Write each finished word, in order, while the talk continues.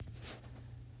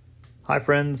Hi,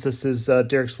 friends. This is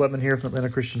Derek Sweatman here from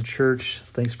Atlanta Christian Church.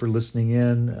 Thanks for listening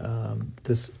in.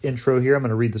 This intro here, I'm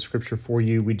going to read the scripture for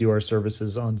you. We do our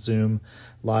services on Zoom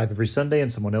live every Sunday,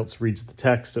 and someone else reads the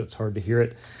text, so it's hard to hear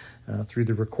it through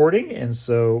the recording. And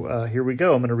so here we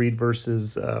go. I'm going to read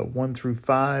verses 1 through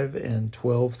 5 and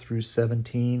 12 through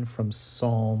 17 from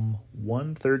Psalm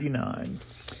 139.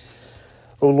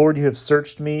 O Lord, you have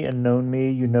searched me and known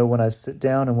me. You know when I sit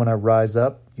down and when I rise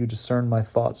up. You discern my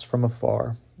thoughts from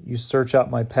afar. You search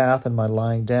out my path and my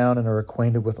lying down and are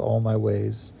acquainted with all my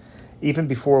ways. Even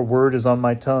before a word is on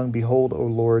my tongue, behold, O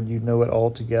Lord, you know it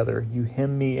altogether. You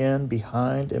hem me in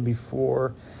behind and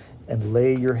before and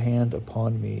lay your hand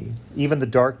upon me. Even the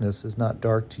darkness is not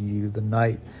dark to you. The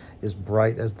night is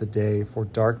bright as the day, for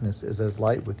darkness is as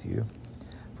light with you.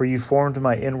 For you formed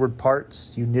my inward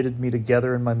parts. You knitted me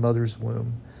together in my mother's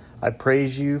womb. I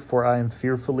praise you, for I am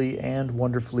fearfully and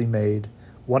wonderfully made.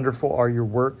 Wonderful are your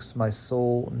works, my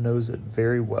soul knows it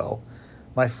very well.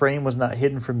 My frame was not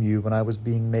hidden from you when I was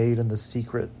being made in the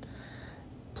secret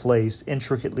place,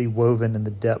 intricately woven in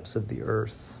the depths of the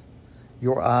earth.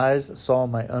 Your eyes saw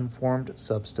my unformed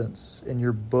substance. In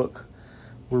your book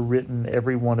were written,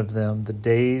 every one of them, the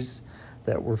days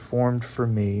that were formed for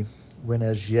me, when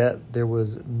as yet there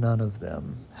was none of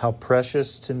them. How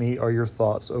precious to me are your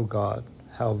thoughts, O God!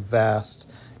 How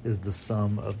vast is the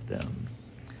sum of them.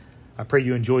 I pray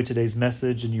you enjoy today's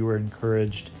message and you are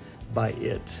encouraged by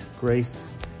it.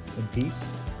 Grace and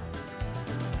peace.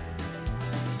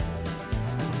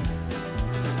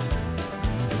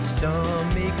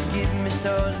 Stormy could give me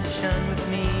stars and shine with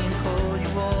me and call you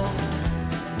all.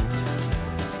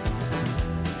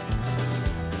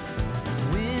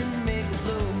 Wind make it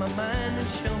blow my mind and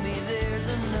show me there's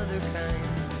another kind.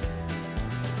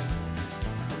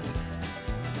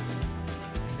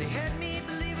 They had me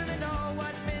believing that all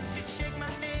white men should shake my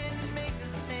hand and make a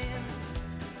stand.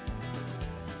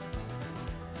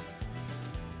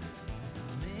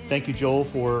 Thank you, Joel,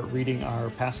 for reading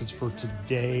our passage for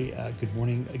today. Good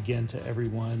morning again to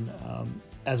everyone.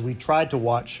 As we tried to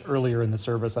watch earlier in the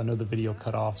service, I know the video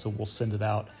cut off, so we'll send it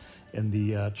out in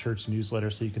the church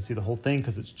newsletter so you can see the whole thing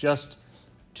because it's just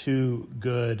too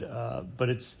good. But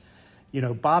it's,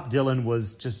 Bob Dylan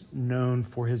was just known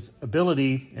for his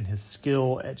ability and his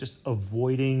skill at just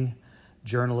avoiding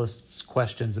journalists'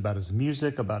 questions about his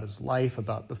music, about his life,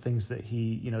 about the things that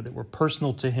that were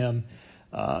personal to him.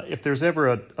 If there's ever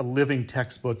a living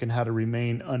textbook in how to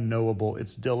remain unknowable,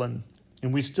 it's Dylan.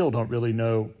 And we still don't really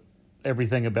know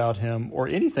everything about him or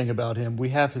anything about him. We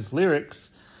have his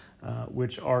lyrics,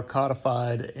 which are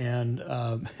codified and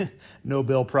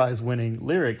Nobel Prize winning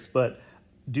lyrics, but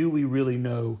do we really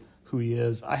know who he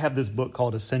is? I have this book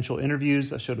called Essential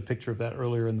Interviews. I showed a picture of that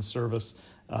earlier in the service,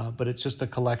 but it's just a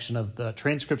collection of the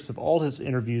transcripts of all his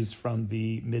interviews from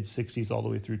the mid-'60s all the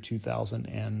way through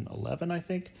 2011, I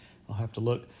think. I'll have to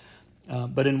look.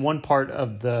 But in one part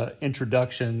of the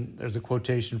introduction, there's a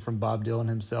quotation from Bob Dylan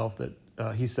himself that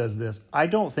he says this: I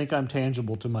don't think I'm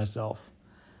tangible to myself.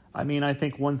 I mean, I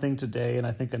think one thing today and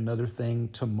I think another thing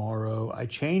tomorrow. I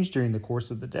change during the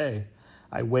course of the day.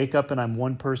 I wake up and I'm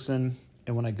one person,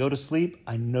 and when I go to sleep,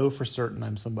 I know for certain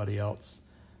I'm somebody else.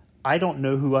 I don't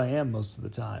know who I am most of the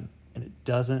time, and it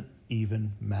doesn't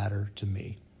even matter to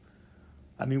me.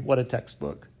 I mean, what a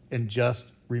textbook. And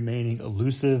just remaining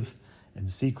elusive and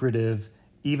secretive,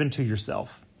 even to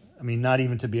yourself. I mean, not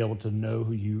even to be able to know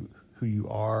who you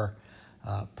are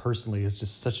personally is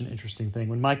just such an interesting thing.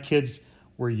 When my kids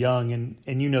were young,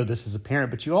 and you know this as a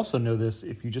parent, but you also know this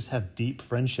if you just have deep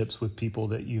friendships with people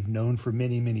that you've known for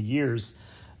many, many years,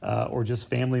 or just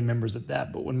family members at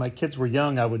that. But when my kids were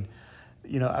young, I would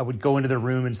go into their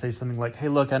room and say something like, "Hey,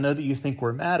 look, I know that you think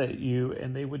we're mad at you,"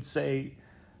 and they would say,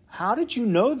 "How did you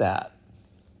know that?"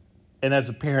 And as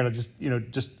a parent,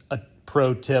 just a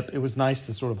pro tip, it was nice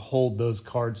to sort of hold those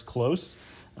cards close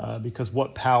because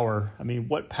what power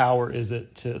is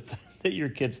it that your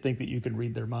kids think that you can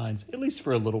read their minds, at least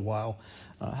for a little while?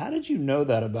 How did you know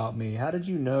that about me? How did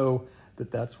you know that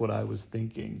that's what I was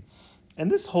thinking? And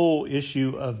this whole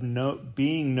issue of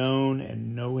being known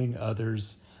and knowing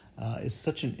others is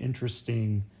such an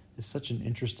interesting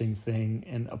thing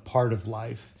and a part of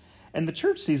life. And the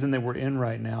church season that we're in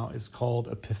right now is called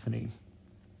Epiphany.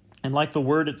 And like the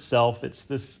word itself, it's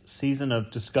this season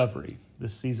of discovery,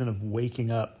 this season of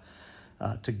waking up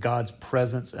to God's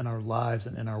presence in our lives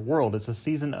and in our world. It's a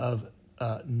season of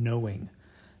knowing.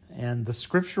 And the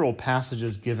scriptural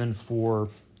passages given for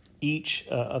each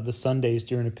of the Sundays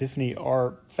during Epiphany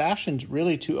are fashioned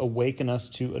really to awaken us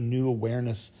to a new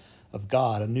awareness of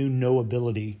God, a new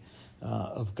knowability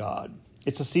of God.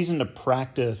 It's a season to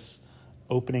practice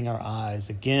opening our eyes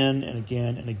again and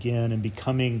again and again and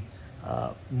becoming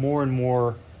more and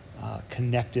more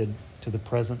connected to the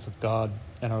presence of God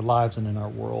in our lives and in our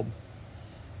world.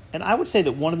 And I would say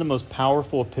that one of the most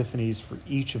powerful epiphanies for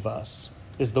each of us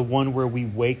is the one where we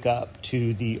wake up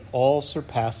to the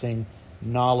all-surpassing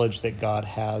knowledge that God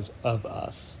has of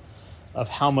us, of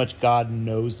how much God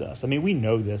knows us. I mean, we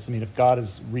know this. I mean, if God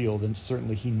is real, then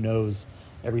certainly he knows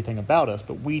everything about us,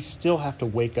 but we still have to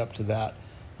wake up to that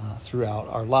throughout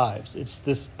our lives. It's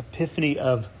this epiphany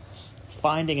of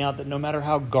finding out that no matter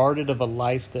how guarded of a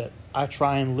life that I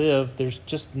try and live, there's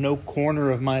just no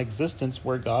corner of my existence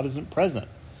where God isn't present.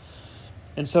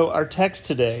 And so our text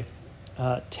today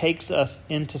takes us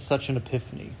into such an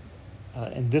epiphany.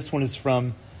 And this one is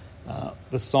from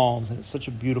the Psalms, and it's such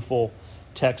a beautiful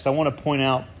text. I want to point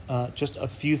out just a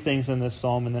few things in this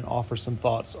psalm and then offer some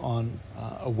thoughts on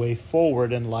a way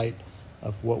forward in light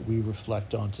of what we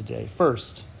reflect on today.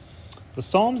 First, the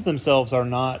Psalms themselves are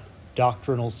not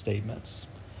doctrinal statements.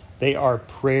 They are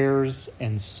prayers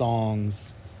and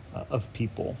songs of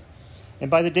people. And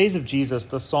by the days of Jesus,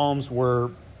 the Psalms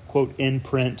were, quote, in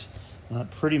print,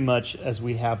 pretty much as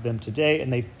we have them today,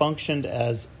 and they functioned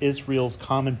as Israel's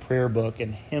common prayer book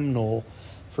and hymnal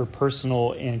for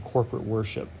personal and corporate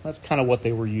worship. That's kind of what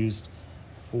they were used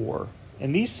for.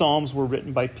 And these Psalms were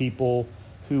written by people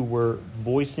who were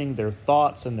voicing their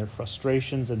thoughts and their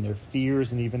frustrations and their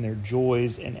fears and even their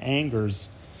joys and angers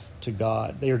to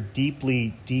God. They are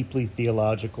deeply, deeply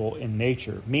theological in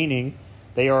nature, meaning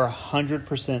they are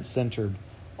 100% centered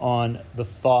on the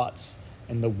thoughts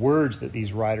and the words that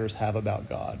these writers have about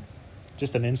God.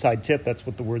 Just an inside tip, that's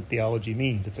what the word theology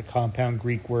means. It's a compound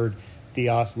Greek word,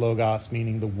 theos, logos,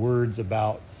 meaning the words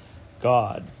about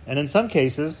God. And in some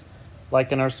cases,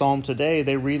 like in our psalm today,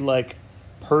 they read like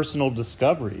personal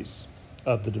discoveries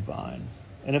of the divine.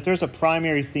 And if there's a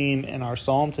primary theme in our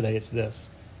psalm today, it's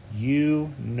this: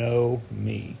 you know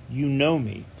me. You know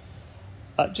me.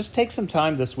 Just take some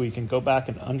time this week and go back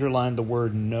and underline the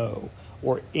word know,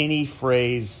 or any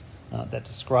phrase that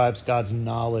describes God's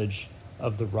knowledge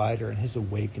of the writer and his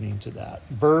awakening to that.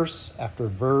 Verse after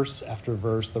verse after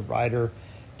verse, the writer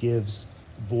gives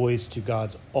voice to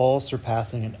God's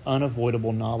all-surpassing and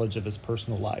unavoidable knowledge of his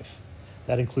personal life.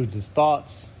 That includes his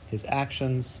thoughts, his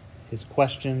actions, his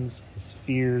questions, his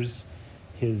fears,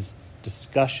 his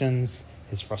discussions,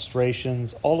 his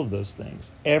frustrations, all of those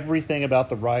things. Everything about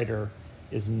the writer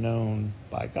is known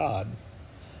by God.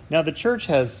 Now, the church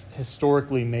has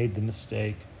historically made the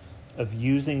mistake of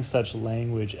using such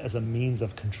language as a means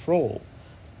of control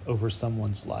over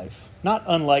someone's life. Not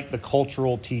unlike the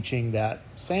cultural teaching that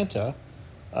Santa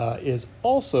is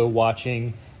also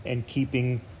watching and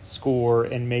keeping score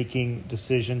and making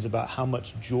decisions about how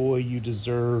much joy you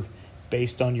deserve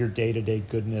based on your day-to-day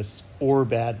goodness or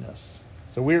badness.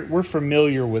 So we're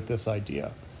familiar with this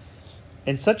idea.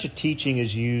 And such a teaching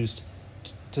is used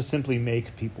to simply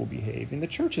make people behave. And the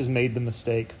church has made the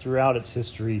mistake throughout its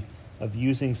history of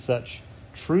using such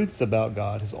truths about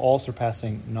God, his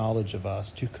all-surpassing knowledge of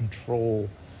us, to control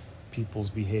people's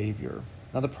behavior.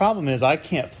 Now, the problem is I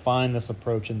can't find this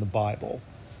approach in the Bible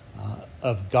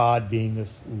of God being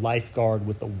this lifeguard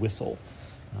with a whistle.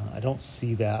 I don't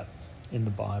see that in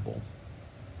the Bible.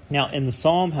 Now, in the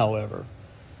Psalm, however,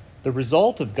 the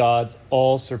result of God's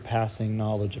all-surpassing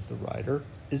knowledge of the writer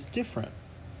is different.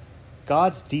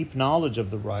 God's deep knowledge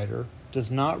of the writer does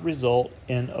not result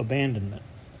in abandonment,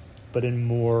 but in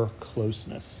more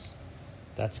closeness.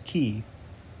 That's key.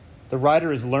 The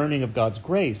writer is learning of God's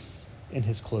grace in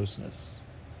his closeness.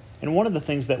 And one of the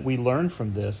things that we learn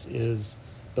from this is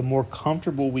the more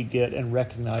comfortable we get in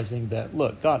recognizing that,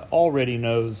 look, God already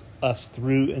knows us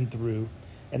through and through.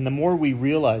 And the more we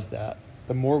realize that,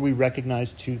 the more we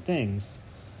recognize two things,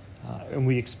 and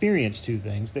we experience two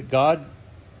things: that God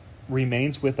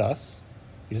remains with us,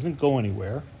 he doesn't go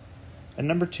anywhere. And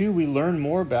number two, we learn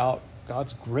more about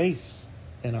God's grace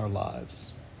in our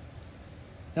lives.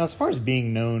 Now, as far as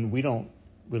being known, we don't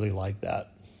really like that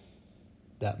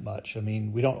much. I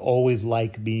mean, we don't always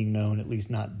like being known, at least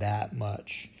not that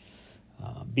much.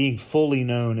 Being fully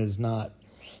known is not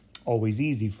always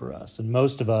easy for us. And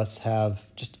most of us have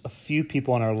just a few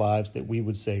people in our lives that we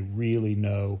would say really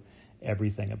know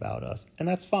everything about us. And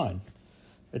that's fine.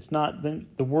 It's not the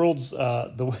world's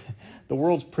the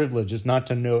world's privilege is not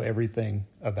to know everything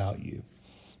about you.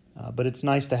 But it's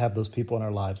nice to have those people in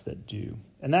our lives that do.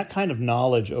 And that kind of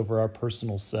knowledge over our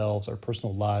personal selves, our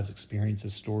personal lives,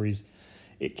 experiences, stories,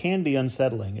 it can be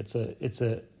unsettling. It's at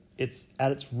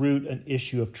its root an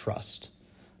issue of trust,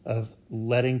 of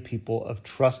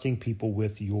trusting people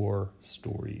with your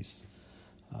stories.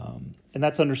 And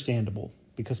that's understandable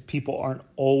because people aren't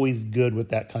always good with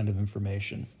that kind of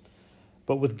information.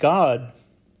 But with God,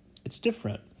 it's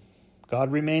different. God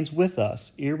remains with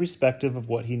us, irrespective of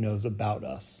what he knows about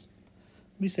us.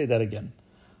 Let me say that again.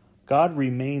 God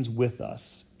remains with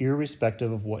us, irrespective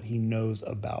of what he knows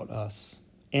about us.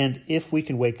 And if we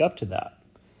can wake up to that,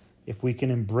 if we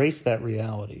can embrace that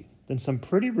reality, then some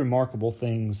pretty remarkable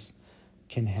things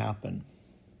can happen.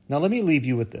 Now, let me leave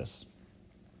you with this.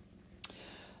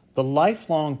 The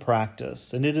lifelong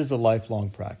practice, and it is a lifelong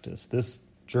practice, this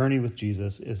journey with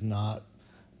Jesus is not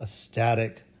a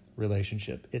static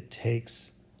relationship. It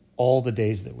takes all the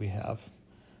days that we have.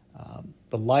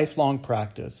 The lifelong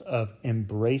practice of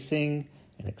embracing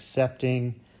and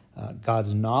accepting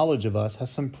God's knowledge of us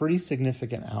has some pretty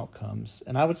significant outcomes.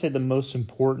 And I would say the most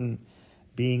important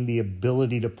being the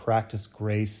ability to practice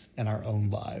grace in our own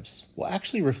lives. We'll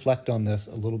actually reflect on this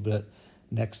a little bit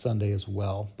next Sunday as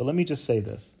well. But let me just say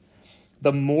this.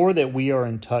 The more that we are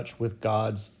in touch with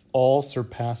God's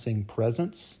all-surpassing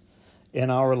presence in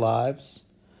our lives,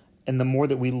 and the more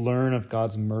that we learn of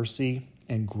God's mercy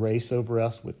and grace over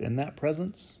us within that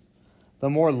presence, the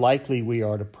more likely we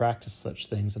are to practice such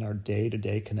things in our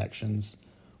day-to-day connections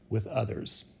with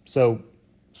others. So,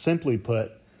 simply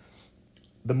put,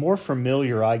 the more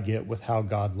familiar I get with how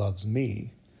God loves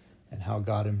me and how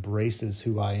God embraces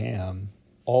who I am,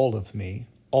 all of me,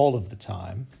 all of the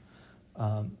time,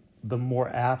 the more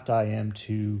apt I am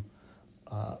to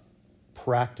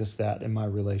practice that in my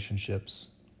relationships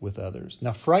with others.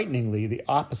 Now, frighteningly, the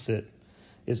opposite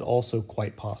is also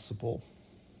quite possible.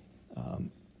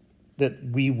 That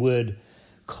we would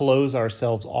close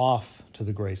ourselves off to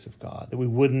the grace of God, that we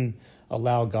wouldn't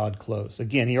allow God close.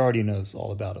 Again, he already knows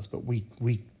all about us, but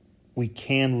we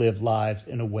can live lives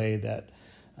in a way that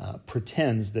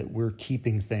pretends that we're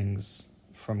keeping things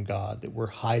from God, that we're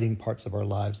hiding parts of our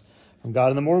lives from God.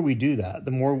 And the more we do that,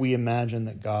 the more we imagine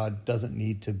that God doesn't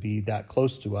need to be that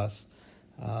close to us.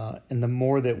 And the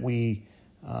more that we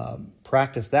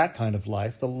practice that kind of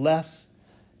life, the less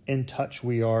in touch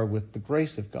we are with the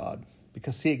grace of God.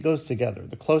 Because, see, it goes together.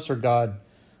 The closer God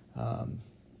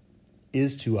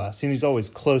is to us, and he's always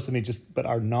close. But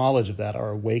our knowledge of that, our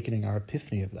awakening, our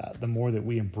epiphany of that, the more that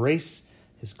we embrace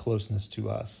his closeness to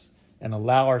us and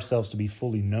allow ourselves to be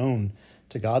fully known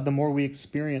to God, the more we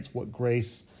experience what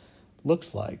grace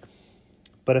looks like.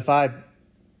 But if I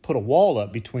put a wall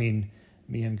up between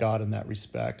me and God in that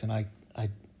respect, and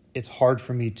it's hard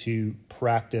for me to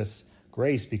practice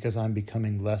grace because I'm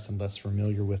becoming less and less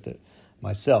familiar with it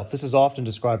myself. This is often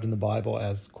described in the Bible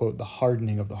as, quote, the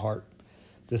hardening of the heart,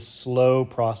 this slow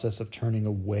process of turning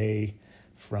away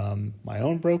from my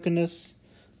own brokenness,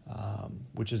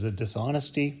 which is a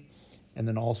dishonesty, and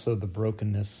then also the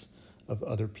brokenness of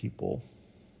other people.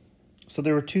 So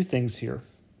there are two things here.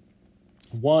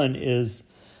 One is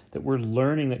that we're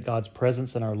learning that God's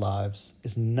presence in our lives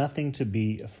is nothing to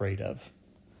be afraid of.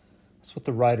 That's what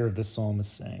the writer of this psalm is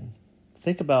saying.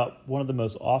 Think about one of the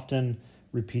most often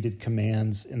repeated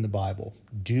commands in the Bible.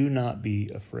 Do not be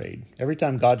afraid. Every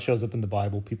time God shows up in the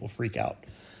Bible, people freak out.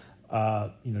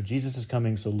 Jesus is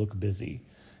coming, so look busy.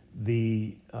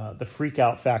 The freak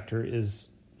out factor is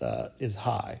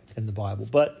high in the Bible,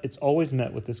 but it's always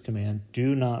met with this command: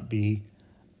 do not be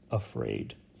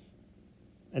afraid.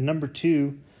 And number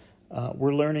two,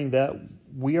 we're learning that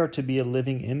we are to be a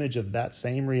living image of that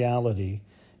same reality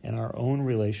in our own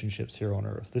relationships here on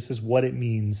earth. This is what it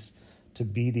means to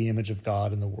be the image of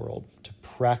God in the world, to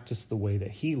practice the way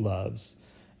that he loves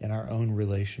in our own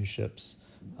relationships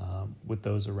with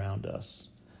those around us.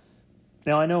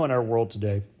 Now, I know in our world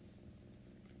today,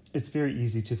 it's very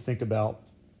easy to think about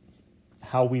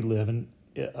how we live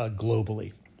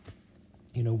globally.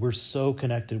 We're so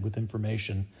connected with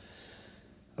information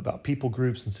about people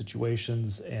groups and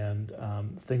situations and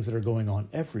things that are going on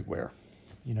everywhere.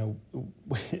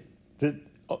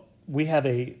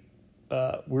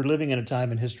 We're living in a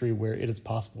time in history where it is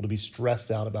possible to be stressed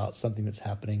out about something that's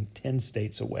happening 10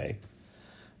 states away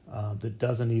that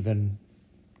doesn't even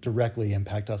directly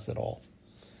impact us at all.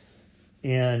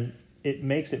 And it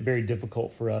makes it very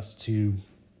difficult for us to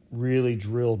really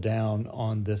drill down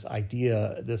on this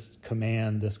idea, this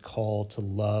command, this call to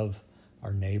love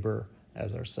our neighbor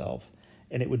as ourselves.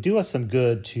 And it would do us some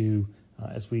good to,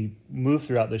 as we move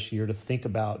throughout this year, to think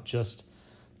about just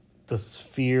the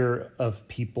sphere of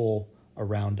people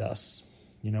around us.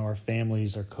 Our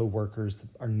families, our coworkers,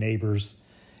 our neighbors.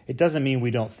 It doesn't mean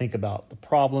we don't think about the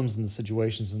problems and the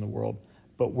situations in the world,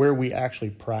 but where we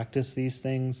actually practice these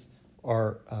things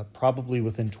are probably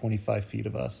within 25 feet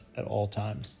of us at all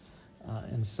times.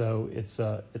 And so it's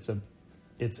a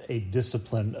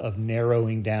discipline of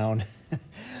narrowing down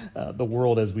the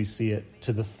world as we see it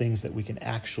to the things that we can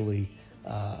actually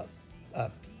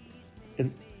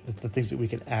the things that we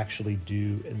can actually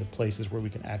do and the places where we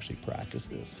can actually practice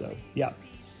this. So, yeah.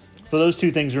 So those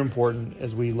two things are important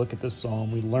as we look at this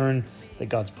psalm. We learn that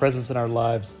God's presence in our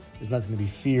lives is nothing to be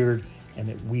feared, and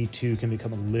that we too can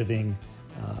become a living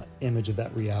image of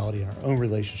that reality in our own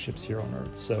relationships here on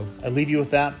earth. So I leave you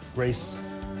with that. Grace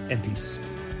and peace.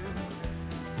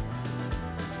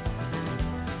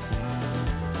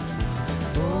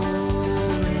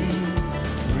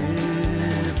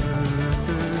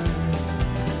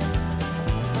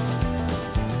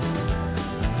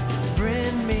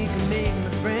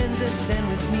 Stand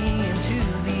with me unto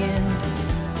the end.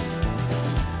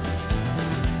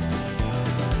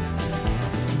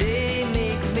 Day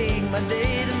make my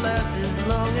day to last as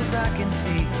long as I can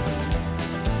take.